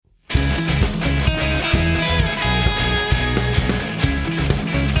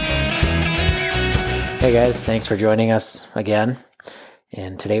Hey guys, thanks for joining us again.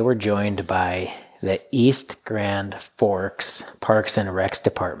 And today we're joined by the East Grand Forks Parks and Recs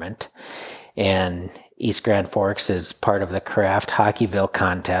Department. And East Grand Forks is part of the Kraft Hockeyville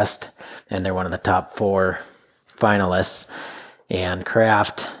contest, and they're one of the top 4 finalists. And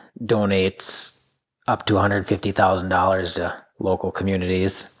Kraft donates up to $150,000 to local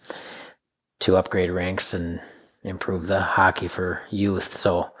communities to upgrade rinks and improve the hockey for youth.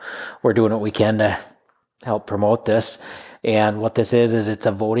 So we're doing what we can to help promote this. And what this is it's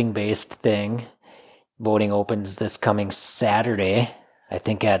a voting based thing. Voting opens this coming Saturday, I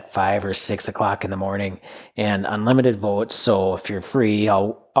think at 5 or 6 o'clock in the morning, and unlimited votes. So if you're free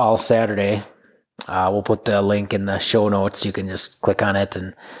all Saturday, we'll put the link in the show notes. You can just click on it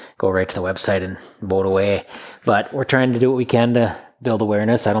and go right to the website and vote away. But we're trying to do what we can to build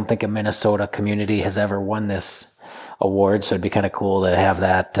awareness. I don't think a Minnesota community has ever won this award, so it'd be kind of cool to have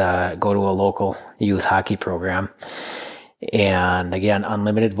that go to a local youth hockey program. And again,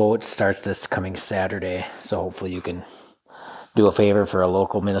 unlimited votes starts this coming Saturday, so hopefully you can do a favor for a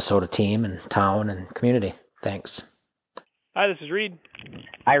local Minnesota team and town and community. Thanks. Hi, this is Reed.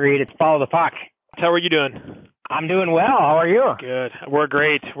 Hi, Reed. It's Follow the Puck. How are you doing? I'm doing well. How are you? Good. We're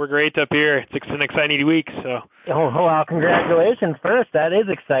great. We're great up here. It's an exciting week. So. Oh, well, congratulations first. That is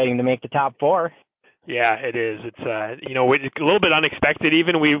exciting to make the top 4. Yeah, it is. It's a little bit unexpected.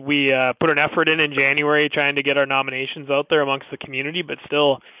 Even we put an effort in January trying to get our nominations out there amongst the community, but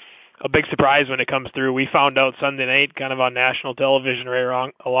still a big surprise when it comes through. We found out Sunday night, kind of on national television,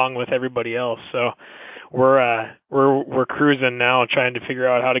 along with everybody else. So we're cruising now, trying to figure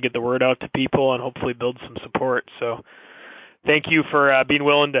out how to get the word out to people and hopefully build some support. So thank you for being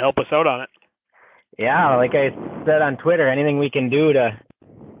willing to help us out on it. Yeah, like I said on Twitter, anything we can do to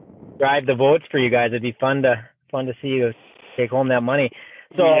drive the votes for you guys, it'd be fun to see you take home that money.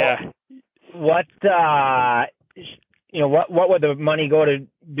 So yeah. What would the money go to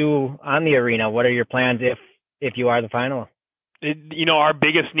do on the arena? What are your plans if you are the finalist? Our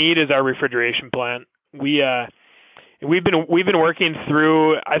biggest need is our refrigeration plant. We've been working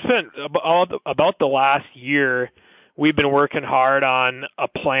through. I spent about the last year. We've been working hard on a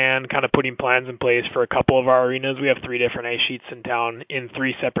plan, kind of putting plans in place for a couple of our arenas. We have 3 different ice sheets in town in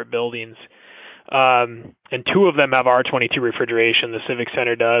 3 separate buildings. And 2 of them have R22 refrigeration. The Civic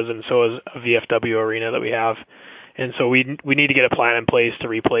Center does, and so is a VFW arena that we have. And so we need to get a plan in place to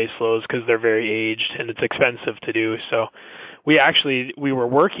replace those because they're very aged and it's expensive to do. So we were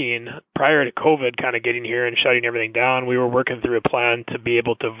working prior to COVID kind of getting here and shutting everything down. We were working through a plan to be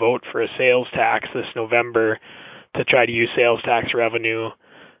able to vote for a sales tax this November to try to use sales tax revenue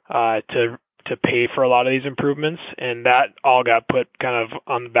to pay for a lot of these improvements. And that all got put kind of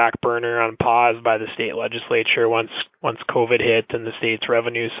on the back burner, on pause by the state legislature once COVID hit and the state's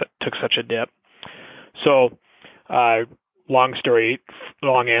revenues took such a dip. So long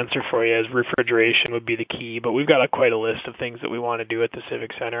answer for you is refrigeration would be the key, but we've got quite a list of things that we want to do at the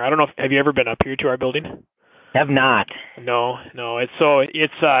Civic Center. I don't know have you ever been up here to our building? Have not. No. It's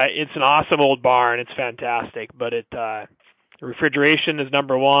an awesome old barn. It's fantastic, but refrigeration is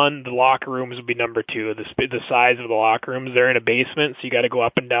number 1. The locker rooms would be number 2. The size of the locker rooms, they're in a basement, so you got to go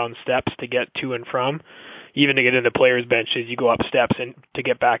up and down steps to get to and from. Even to get into players' benches, you go up steps and to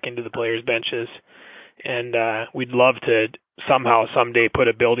get back into the players' benches. And we'd love to somehow someday put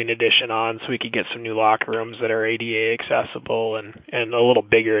a building addition on so we could get some new locker rooms that are ADA accessible and a little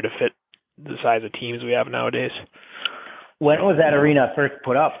bigger to fit the size of teams we have nowadays. When was that arena first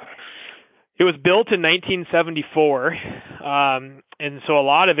put up? It was built in 1974, and so a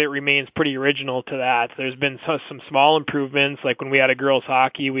lot of it remains pretty original to that. There's been some small improvements, like when we had a girls'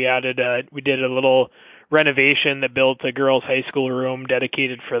 hockey, we did a little renovation that built a girls' high school room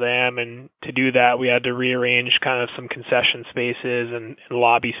dedicated for them, and to do that, we had to rearrange kind of some concession spaces and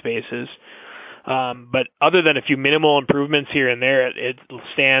lobby spaces. But other than a few minimal improvements here and there, it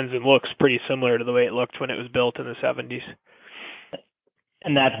stands and looks pretty similar to the way it looked when it was built in the 70s.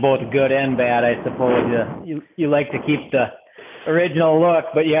 And that's both good and bad, I suppose. You like to keep the original look,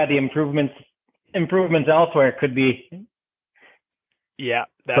 but yeah, the improvements elsewhere could be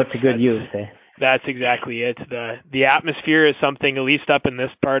put to good use. Eh? That's exactly it. The atmosphere is something, at least up in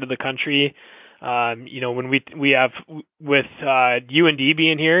this part of the country. When we have with UND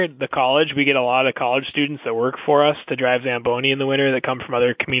being here, the college, we get a lot of college students that work for us to drive Zamboni in the winter that come from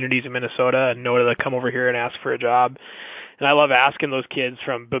other communities in Minnesota and know to come over here and ask for a job. And I love asking those kids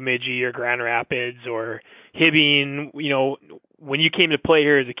from Bemidji or Grand Rapids or Hibbing, when you came to play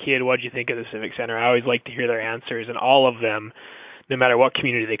here as a kid, what did you think of the Civic Center? I always like to hear their answers, and all of them, no matter what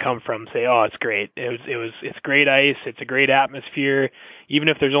community they come from, say, oh, it's great. It's great ice. It's a great atmosphere. Even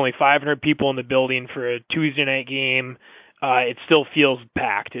if there's only 500 people in the building for a Tuesday night game, it still feels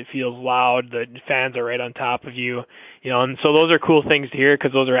packed. It feels loud. The fans are right on top of you, and so those are cool things to hear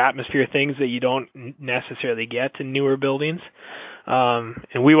because those are atmosphere things that you don't necessarily get in newer buildings.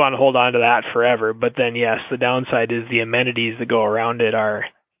 And we want to hold on to that forever. But then, yes, the downside is the amenities that go around it are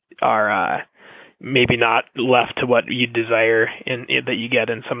maybe not left to what you desire that you get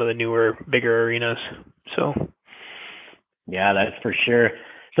in some of the newer, bigger arenas. So, yeah, that's for sure.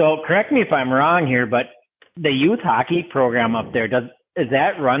 So, correct me if I'm wrong here, but the youth hockey program up there, is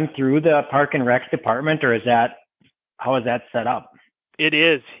that run through the Park and Rec department, or how is that set up? It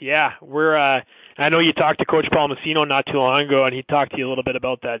is, yeah. I know you talked to Coach Paul Messino not too long ago, and he talked to you a little bit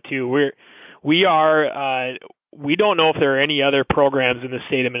about that too. We don't know if there are any other programs in the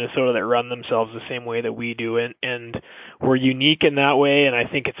state of Minnesota that run themselves the same way that we do, and we're unique in that way, and I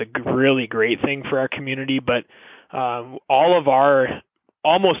think it's a really great thing for our community. But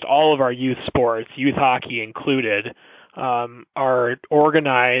almost all of our youth sports, youth hockey included, are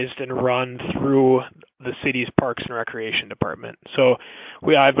organized and run through the city's Parks and Recreation Department. So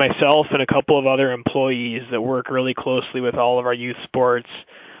I have myself and a couple of other employees that work really closely with all of our youth sports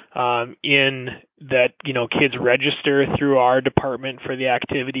in that, kids register through our department for the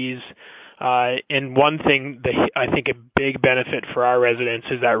activities. And one thing that I think a big benefit for our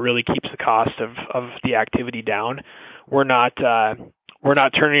residents is that really keeps the cost of the activity down. We're not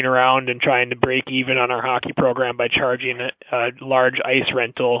turning around and trying to break even on our hockey program by charging a large ice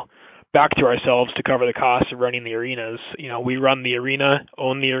rental back to ourselves to cover the cost of running the arenas. We run the arena,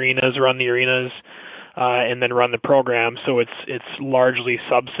 own the arenas, run the arenas, and then run the program. So it's largely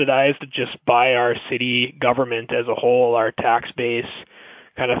subsidized just by our city government as a whole, our tax base,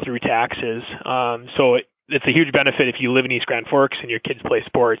 kind of through taxes. So it's a huge benefit if you live in East Grand Forks and your kids play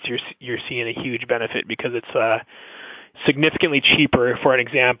sports. You're seeing a huge benefit because it's significantly cheaper, for an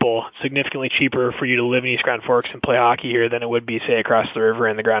example, significantly cheaper for you to live in East Grand Forks and play hockey here than it would be, say, across the river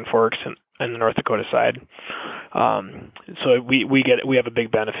in the Grand Forks and the North Dakota side. So we have a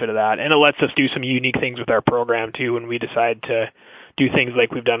big benefit of that, and it lets us do some unique things with our program too. When we decide to do things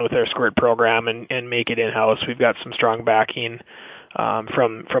like we've done with our squirt program and make it in-house, we've got some strong backing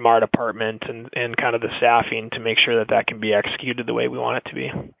from our department and kind of the staffing to make sure that can be executed the way we want it to be.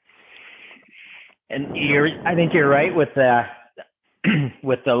 And I think you're right with the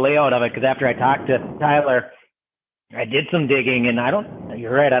layout of it, because after I talked to Tyler, I did some digging, and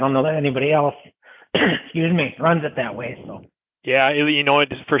you're right, I don't know that anybody else, runs it that way. So yeah,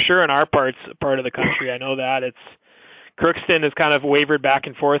 it's for sure in our part of the country. I know that Crookston has kind of wavered back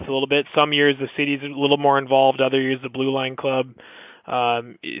and forth a little bit. Some years the city's a little more involved, other years the Blue Line Club.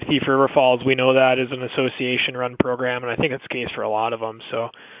 Thief River Falls, we know that is an association-run program, and I think it's the case for a lot of them. So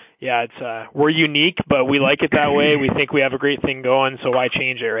yeah, we're unique, but we like it that way. We think we have a great thing going, so why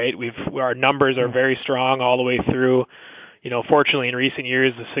change it, right? Our numbers are very strong all the way through. Fortunately, in recent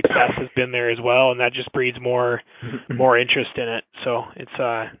years, the success has been there as well, and that just breeds more interest in it. So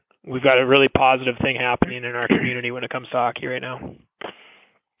we've got a really positive thing happening in our community when it comes to hockey right now.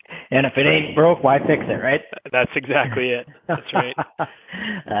 And if it ain't broke, why fix it, right? That's exactly it. That's right.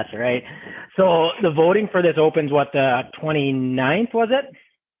 That's right. So the voting for this opens, the 29th, was it?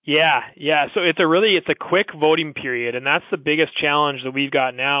 Yeah. So it's a quick voting period, and that's the biggest challenge that we've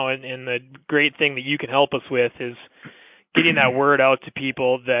got now. And the great thing that you can help us with is getting that word out to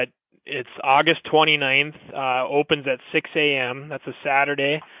people that it's August 29th, opens at 6 a.m. That's a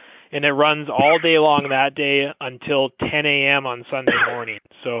Saturday, and it runs all day long that day until 10 a.m. on Sunday morning.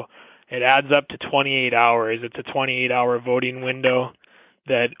 So it adds up to 28 hours. It's a 28-hour voting window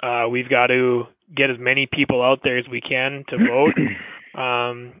that we've got to get as many people out there as we can to vote.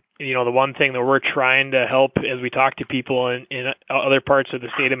 The one thing that we're trying to help as we talk to people in other parts of the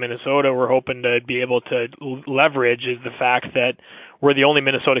state of Minnesota, we're hoping to be able to leverage is the fact that we're the only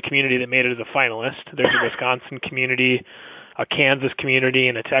Minnesota community that made it as a finalist. There's a Wisconsin community, a Kansas community,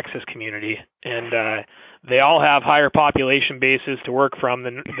 and a Texas community. And they all have higher population bases to work from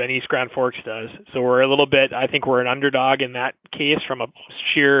than East Grand Forks does. So we're I think we're an underdog in that case from a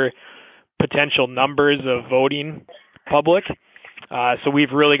sheer potential numbers of voting public. So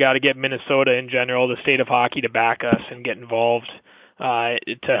we've really got to get Minnesota in general, the state of hockey, to back us and get involved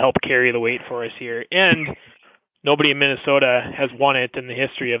to help carry the weight for us here. And nobody in Minnesota has won it in the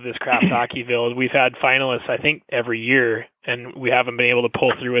history of this Kraft Hockeyville. We've had finalists, I think, every year, and we haven't been able to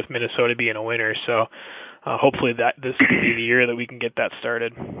pull through with Minnesota being a winner. So hopefully this will be the year that we can get that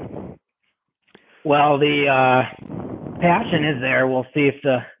started. Well, the passion is there. We'll see if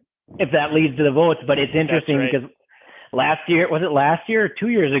that leads to the votes. But it's interesting because last year, was it last year or 2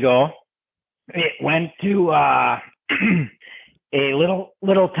 years ago? It went to a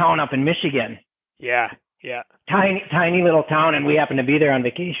little town up in Michigan. Yeah. Tiny little town, and we happened to be there on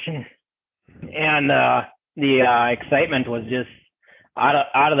vacation. And the excitement was just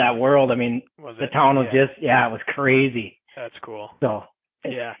out of that world. I mean, the town was just it was crazy. That's cool. So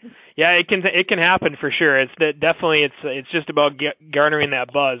yeah, it can happen for sure. It's just about garnering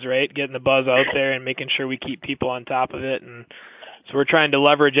that buzz, right? Getting the buzz out there and making sure we keep people on top of it. And so we're trying to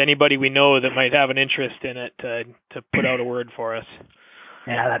leverage anybody we know that might have an interest in it to put out a word for us.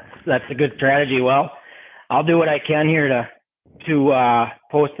 Yeah, that's a good strategy. Well, I'll do what I can here to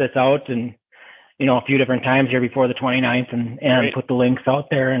post this out and a few different times here before the 29th and put the links out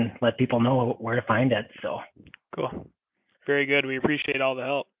there and let people know where to find it. So cool. Very good. We appreciate all the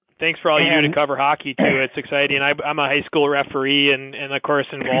help. Thanks for all you do to cover hockey too. It's exciting. I'm a high school referee and of course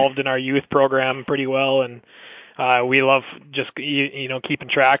involved in our youth program pretty well, and we love just keeping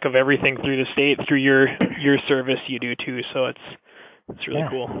track of everything through the state through your service you do too. So it's really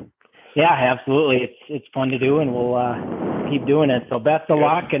cool. Yeah, absolutely. It's fun to do, and we'll keep doing it. So best of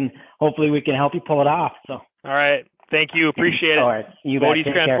luck, and hopefully we can help you pull it off. So all right. Thank you. Appreciate it. All right. You bet. East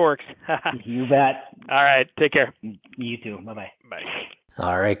Grand Forks. You bet. All right. Take care. You too. Bye-bye. Bye.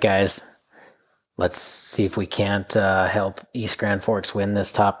 All right, guys. Let's see if we can't help East Grand Forks win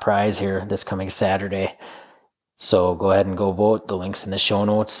this top prize here this coming Saturday. So go ahead and go vote. The link's in the show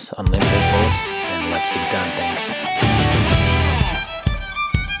notes, unlimited votes, and let's get it done. Thanks.